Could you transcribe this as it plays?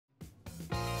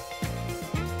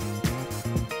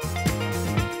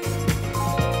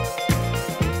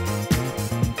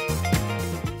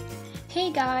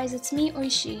guys, it's me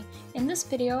Oishi. In this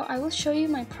video, I will show you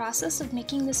my process of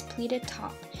making this pleated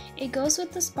top. It goes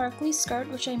with the sparkly skirt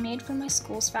which I made for my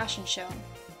school's fashion show.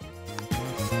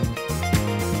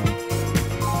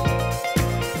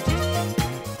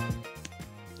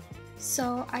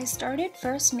 So I started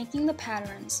first making the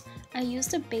patterns. I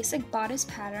used a basic bodice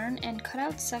pattern and cut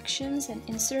out sections and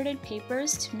inserted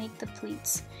papers to make the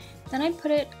pleats. Then I put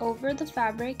it over the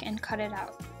fabric and cut it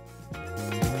out.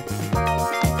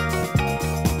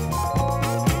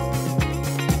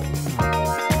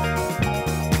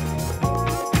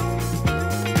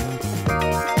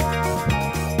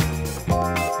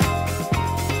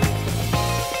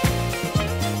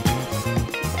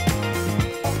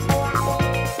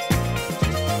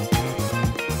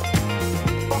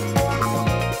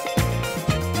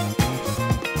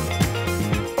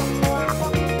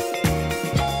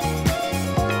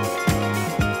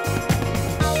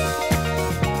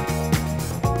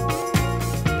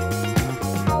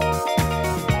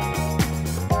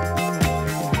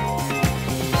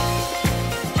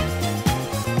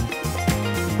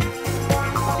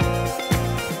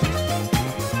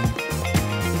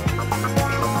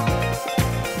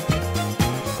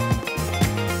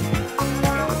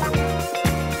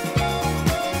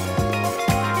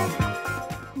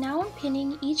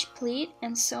 Pinning each pleat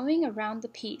and sewing around the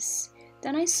piece.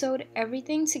 Then I sewed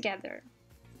everything together.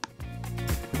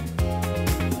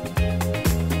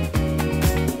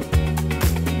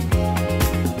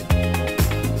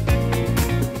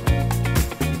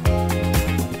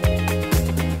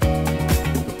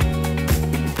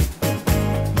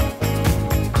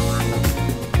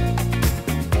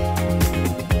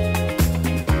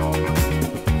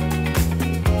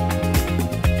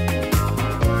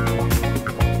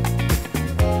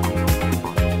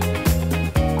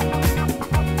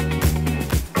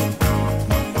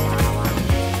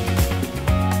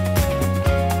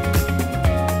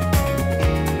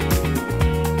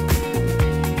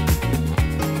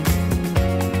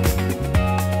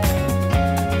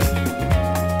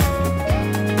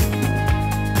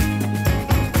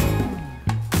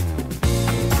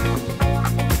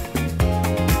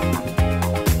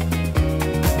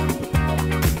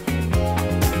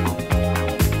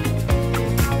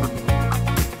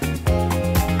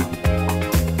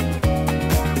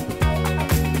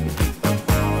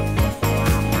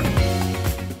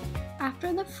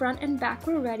 Front and back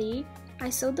were ready, I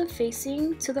sewed the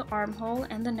facing to the armhole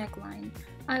and the neckline.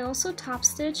 I also top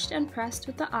stitched and pressed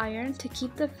with the iron to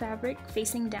keep the fabric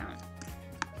facing down.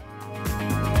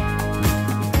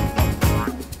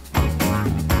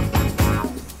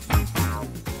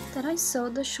 Then I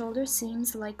sewed the shoulder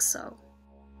seams like so.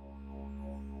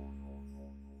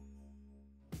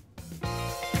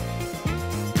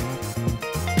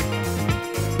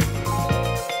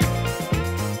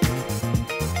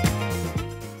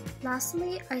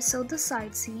 Lastly, I sewed the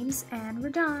side seams and we're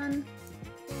done!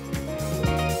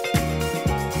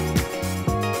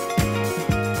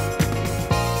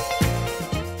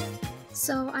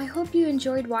 So I hope you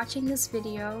enjoyed watching this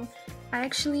video. I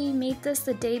actually made this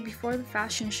the day before the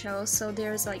fashion show, so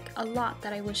there's like a lot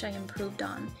that I wish I improved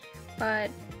on. But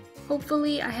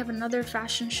hopefully I have another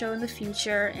fashion show in the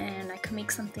future and I can make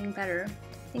something better.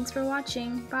 Thanks for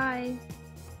watching, bye!